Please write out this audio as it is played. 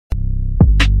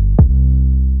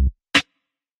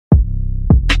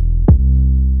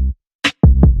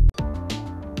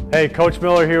Hey, Coach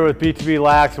Miller here with BTB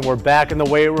Lax, and we're back in the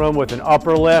weight room with an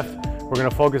upper lift. We're gonna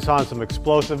focus on some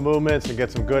explosive movements and get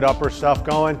some good upper stuff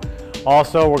going.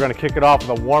 Also, we're gonna kick it off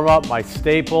with a warm-up, my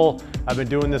staple. I've been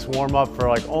doing this warm-up for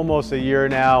like almost a year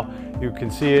now. You can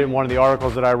see it in one of the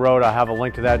articles that I wrote. I have a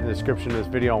link to that in the description of this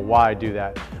video on why I do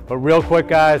that. But real quick,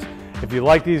 guys, if you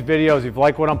like these videos, if you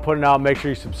like what I'm putting out, make sure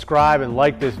you subscribe and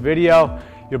like this video.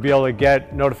 You'll be able to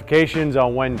get notifications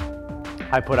on when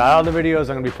I put out other videos.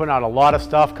 I'm gonna be putting out a lot of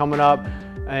stuff coming up.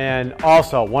 And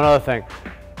also, one other thing,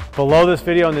 below this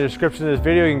video, in the description of this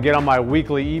video, you can get on my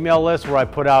weekly email list where I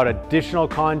put out additional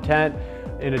content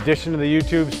in addition to the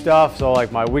YouTube stuff. So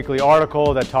like my weekly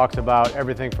article that talks about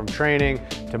everything from training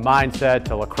to mindset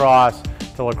to lacrosse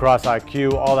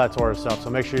IQ, all that sort of stuff. So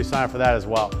make sure you sign up for that as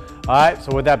well. All right,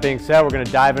 so with that being said, we're gonna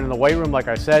dive into the weight room. Like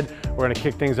I said, we're gonna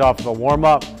kick things off with a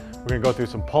warm-up. We're gonna go through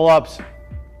some pull-ups,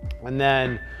 and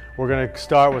then we're gonna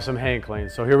start with some hang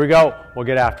cleans. So here we go, we'll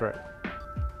get after it.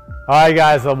 All right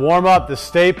guys, the warm-up, the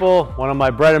staple, one of my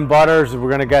bread and butters,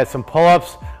 we're gonna get some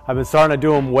pull-ups. I've been starting to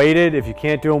do them weighted. If you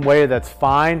can't do them weighted, that's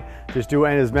fine. Just do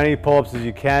as many pull-ups as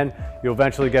you can. You'll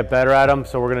eventually get better at them.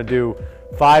 So we're gonna do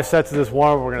 5 sets of this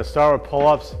warm-up. We're gonna start with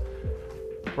pull-ups.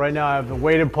 Right now I have the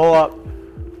weighted pull-up.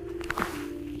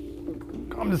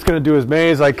 I'm just gonna do as many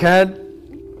as I can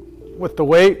with the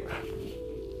weight.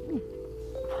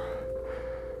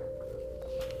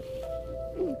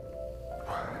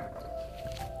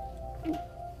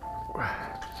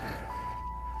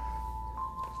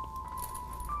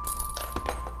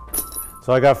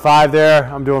 So I got 5 there.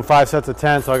 I'm doing 5 sets of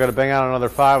 10, so I got to bang out another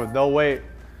 5 with no weight.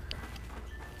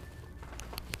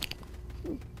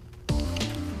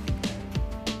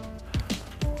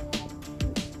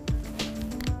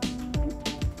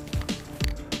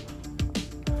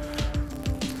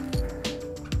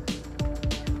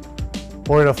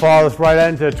 We're going to follow this right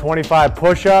into 25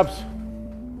 push-ups.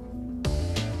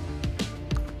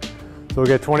 So we'll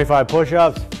get 25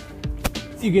 push-ups.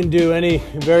 You can do any,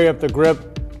 vary up the grip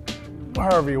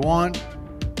however you want.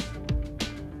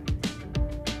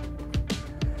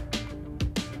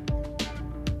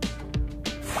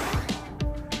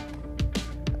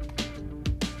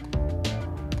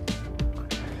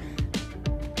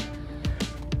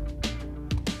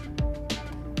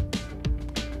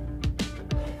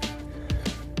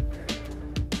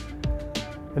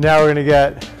 And now we're going to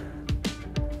get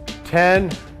 10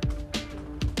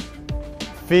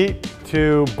 feet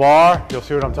to bar. You'll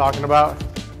see what I'm talking about.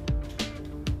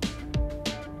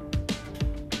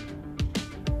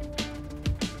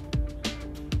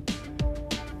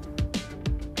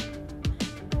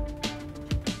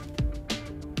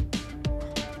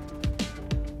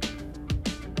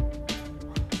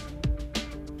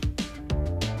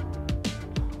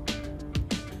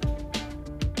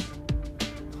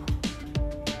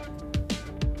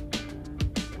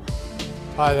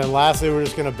 All right, then lastly, we're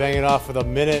just gonna bang it off with a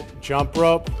minute jump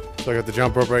rope. So I got the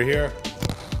jump rope right here.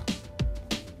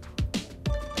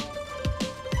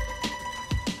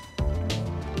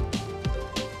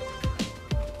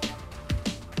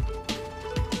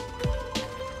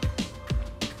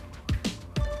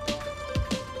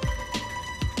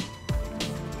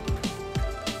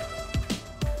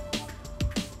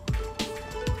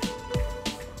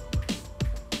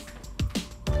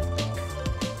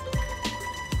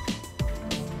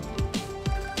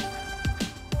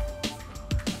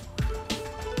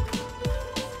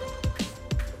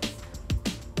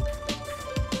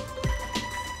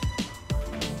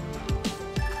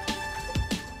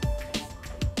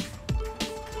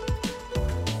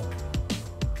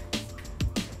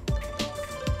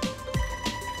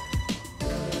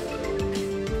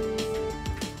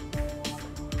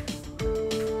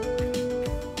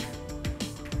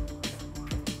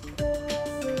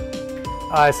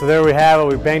 All right, so there we have it.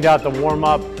 We banged out the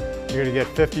warm-up. You're gonna get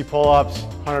 50 pull-ups,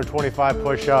 125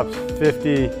 push-ups,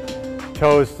 50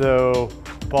 toes to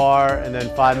bar, and then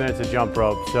 5 minutes of jump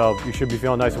rope. So you should be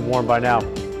feeling nice and warm by now.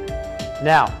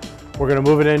 Now, we're gonna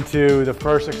move it into the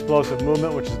first explosive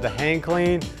movement, which is the hang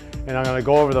clean, and I'm gonna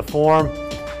go over the form.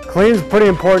 Clean is a pretty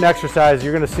important exercise.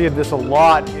 You're gonna see this a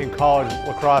lot in college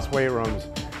lacrosse weight rooms.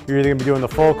 You're either gonna be doing the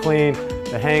full clean,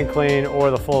 the hang clean,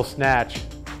 or the full snatch.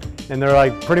 And they're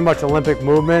like pretty much Olympic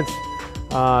movements,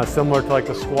 similar to like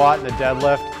the squat and the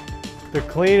deadlift. The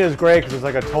clean is great because it's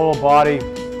like a total body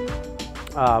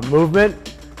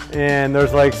movement, and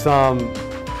there's like some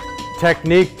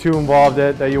technique to involve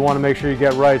it that you want to make sure you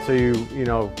get right so you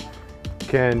know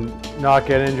can not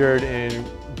get injured and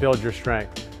build your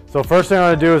strength. So first thing I'm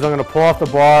going to do is I'm going to pull off the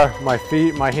bar. My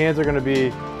hands are going to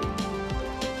be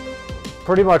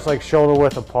pretty much like shoulder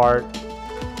width apart.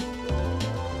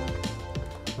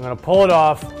 I'm going to pull it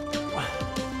off.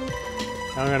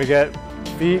 I'm gonna get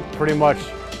feet pretty much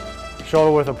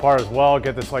shoulder width apart as well,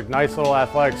 get this like nice little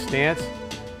athletic stance.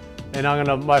 And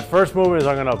my first movement is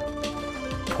I'm gonna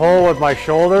pull with my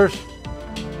shoulders,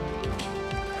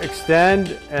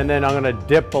 extend, and then I'm gonna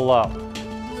dip below.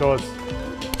 So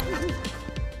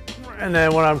and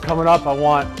then when I'm coming up, I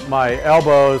want my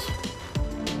elbows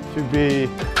to be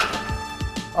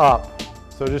up.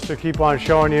 So just to keep on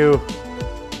showing you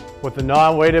with the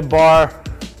non-weighted bar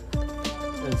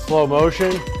in slow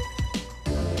motion,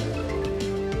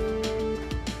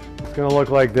 it's gonna look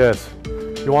like this.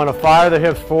 You wanna fire the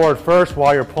hips forward first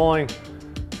while you're pulling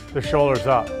the shoulders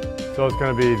up. So it's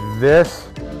gonna be this,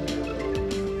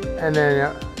 and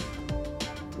then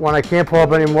when I can't pull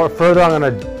up any more further, I'm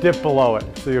gonna dip below it.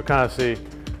 So you'll kind of see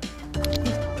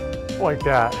like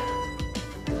that.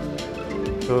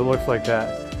 So it looks like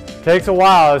that. Takes a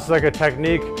while. It's like a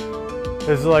technique.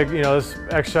 This is like, you know, this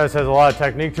exercise has a lot of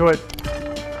technique to it.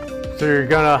 So it's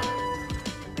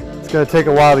gonna take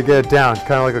a while to get it down. It's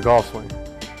kind of like a golf swing.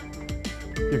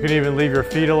 You can even leave your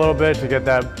feet a little bit to get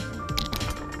that.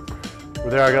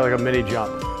 There I got like a mini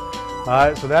jump. All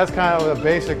right, so that's kind of the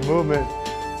basic movement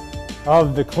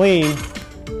of the clean.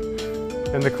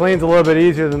 And the clean's a little bit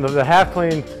easier than the half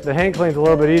clean. The hang clean's a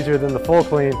little bit easier than the full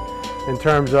clean in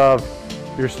terms of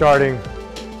you're starting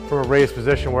from a raised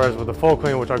position, whereas with the full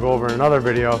clean, which I'll go over in another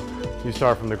video, you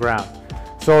start from the ground.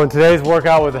 So in today's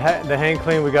workout with the hang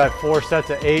clean, we got 4 sets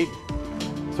of 8.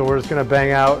 So we're just gonna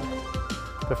bang out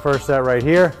the first set right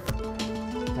here,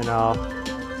 and I'll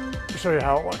show you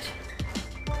how it looks.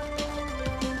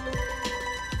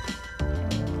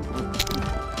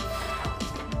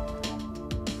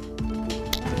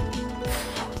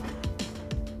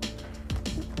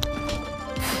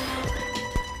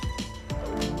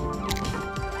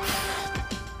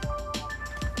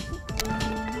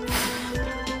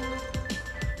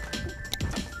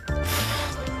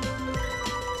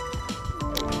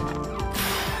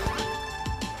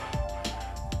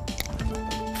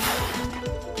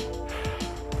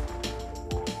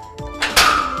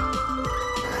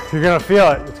 You're gonna feel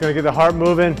it. It's gonna get the heart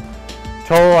moving.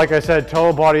 Total, like I said,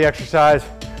 total body exercise.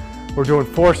 We're doing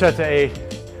 4 sets of 8,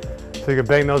 so you can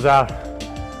bang those out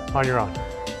on your own.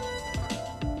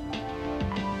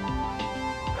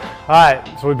 All right,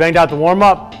 so we banged out the warm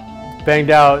up,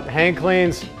 banged out hang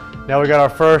cleans. Now we got our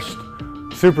first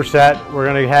superset. We're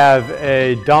gonna have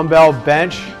a dumbbell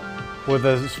bench with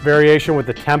a variation with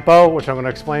the tempo, which I'm gonna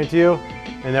explain to you.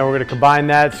 And then we're gonna combine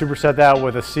that, superset that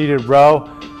with a seated row,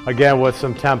 again with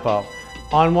some tempo.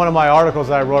 On one of my articles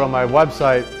that I wrote on my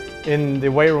website, in the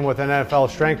weight room with an NFL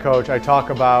strength coach, I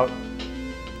talk about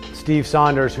Steve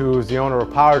Saunders, who's the owner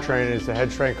of Power Training, is the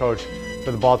head strength coach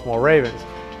for the Baltimore Ravens.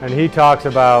 And he talks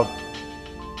about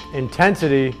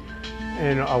intensity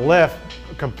in a lift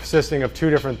consisting of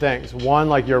 2 different things. 1,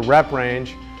 like your rep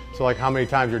range, so like how many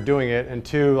times you're doing it, and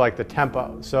 2, like the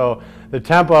tempo. So the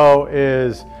tempo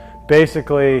is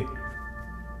basically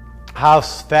how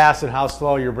fast and how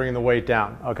slow you're bringing the weight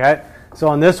down, okay? So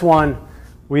on this one,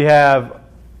 this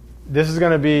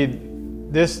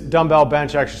dumbbell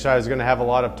bench exercise is gonna have a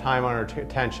lot of time under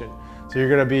tension. So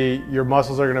your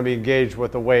muscles are gonna be engaged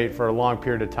with the weight for a long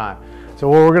period of time. So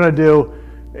what we're gonna do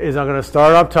is I'm gonna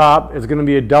start up top. It's gonna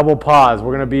be a double pause.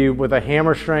 We're gonna be with a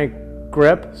hammer strength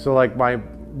grip. So like my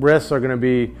wrists are gonna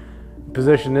be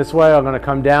positioned this way. I'm gonna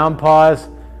come down, pause.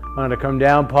 I'm gonna come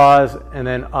down, pause, and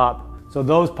then up. So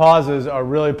those pauses are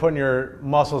really putting your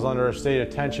muscles under a state of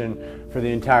tension for the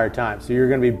entire time. So you're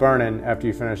gonna be burning after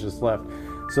you finish this lift.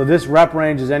 So this rep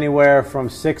range is anywhere from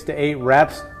 6 to 8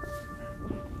 reps.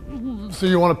 So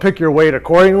you wanna pick your weight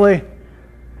accordingly.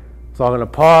 So I'm gonna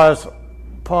pause,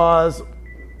 pause,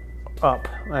 up.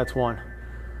 That's 1.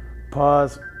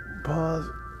 Pause, pause,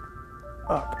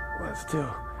 up. That's 2.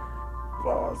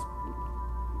 Pause.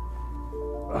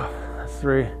 That's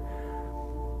 3.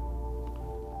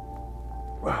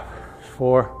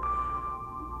 4,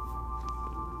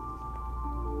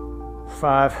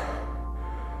 5,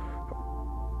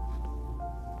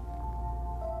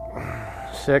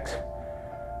 6,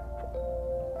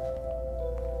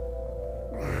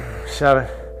 7,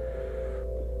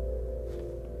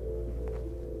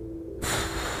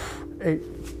 8.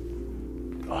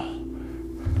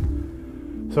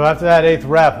 So after that 8th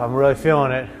rep, I'm really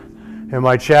feeling it in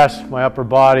my chest, my upper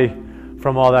body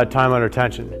from all that time under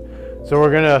tension. So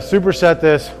we're gonna superset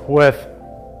this with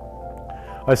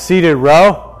a seated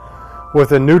row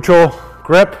with a neutral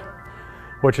grip,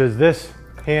 which is this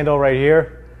handle right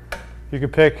here. You can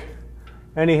pick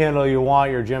any handle you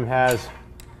want, your gym has.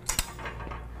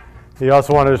 You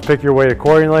also want to just pick your weight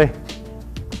accordingly.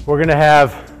 We're gonna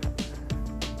have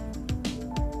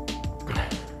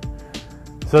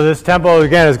So this tempo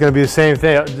again is going to be the same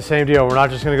thing, the same deal. We're not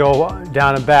just going to go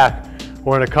down and back.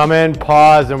 We're going to come in,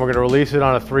 pause, and we're going to release it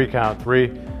on a 3 count.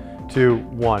 3, 2,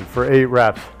 1 for 8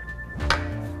 reps.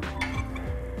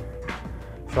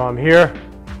 So I'm here,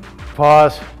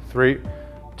 pause, 3,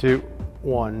 2,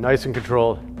 1. Nice and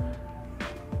controlled.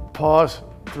 Pause,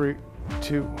 3,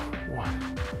 2,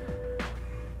 1.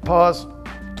 Pause,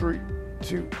 3,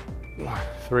 2, 1.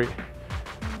 3.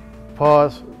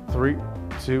 Pause, 3,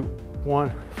 2,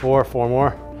 1. 4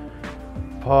 more.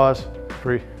 Pause,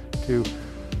 3, 2,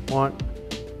 1.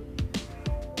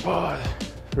 Pause,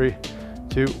 3,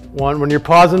 2, 1. When you're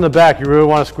pausing the back, you really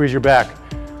want to squeeze your back.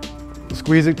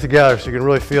 Squeeze it together so you can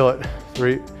really feel it.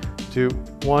 3, 2,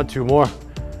 1. 2 more.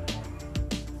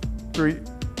 3,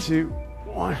 2,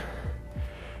 1.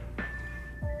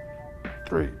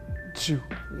 3, 2,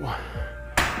 1.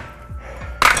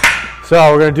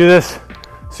 So we're going to do this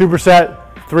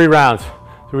superset 3 rounds.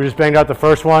 So we just banged out the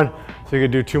first one, so you can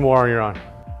do 2 more on your own.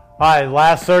 All right,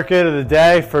 last circuit of the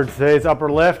day for today's upper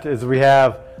lift is we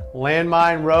have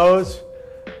landmine rows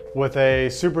with a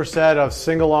superset of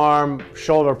single arm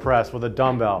shoulder press with a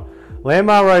dumbbell.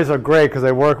 Landmine rows are great because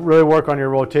they really work on your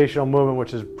rotational movement,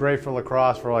 which is great for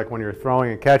lacrosse, for like when you're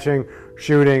throwing and catching,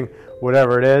 shooting,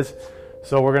 whatever it is.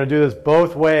 So we're going to do this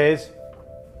both ways.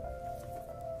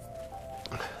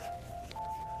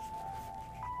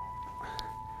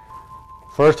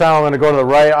 First time I'm going to go to the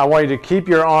right. I want you to keep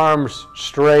your arms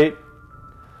straight.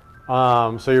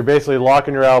 So you're basically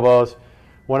locking your elbows.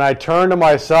 When I turn to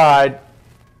my side,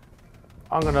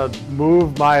 I'm going to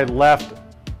move my left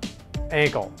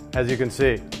ankle, as you can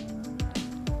see.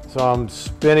 So I'm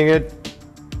spinning it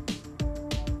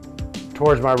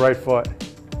towards my right foot.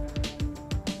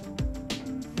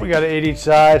 We got 8 each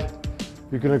side.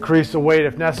 You can increase the weight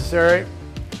if necessary.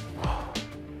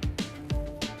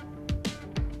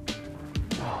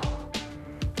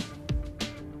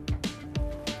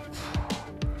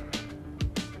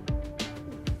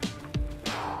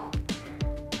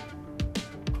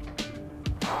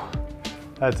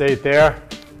 That's 8 there.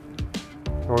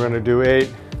 We're going to do 8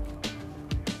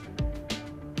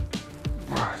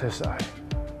 this side.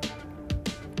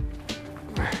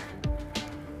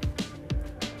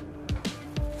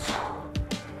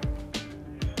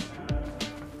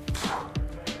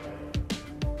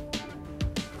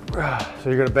 So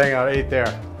you're going to bang out 8 there.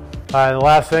 All right, and the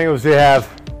last thing was we have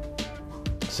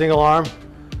single arm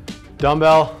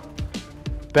dumbbell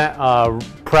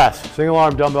press. Single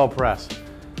arm dumbbell press.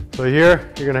 So here,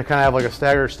 you're going to kind of have like a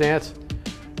staggered stance.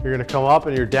 You're going to come up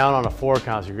and you're down on a 4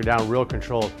 count. So you're down real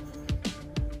controlled.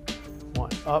 1,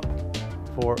 up,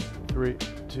 4, 3,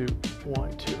 2,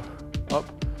 1, 2. Up,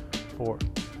 4,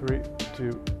 3,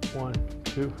 2, 1,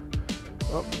 2.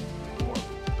 Up, 4,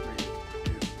 3,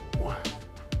 2, 1.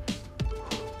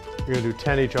 You're going to do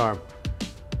 10 each arm.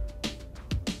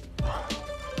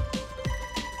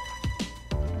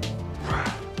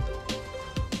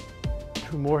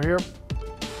 Two more here.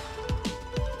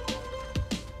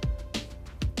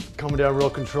 Coming down real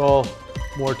control,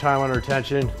 more time under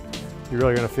tension. You're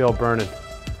really gonna feel it burning.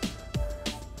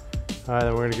 All right,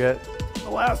 then we're gonna get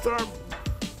the last arm.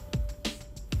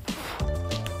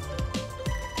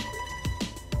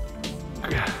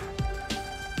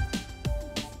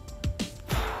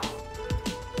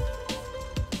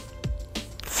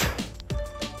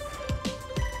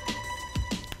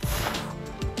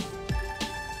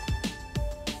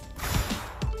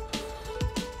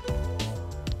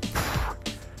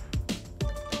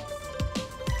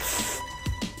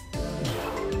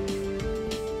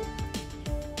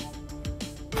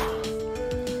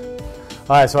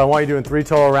 All right, so I want you doing 3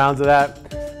 total rounds of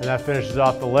that, and that finishes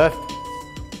off the lift.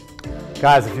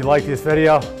 Guys, if you like this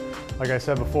video, like I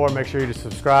said before, make sure you just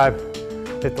subscribe,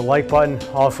 hit the like button.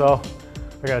 Also,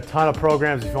 I got a ton of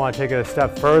programs if you want to take it a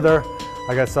step further.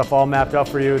 I got stuff all mapped up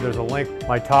for you. There's a link.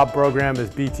 My top program is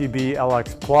BTB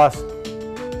Lax Plus.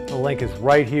 The link is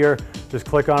right here. Just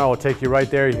click on it, it'll take you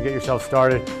right there. You can get yourself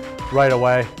started right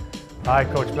away. All right,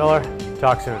 Coach Miller,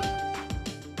 talk soon.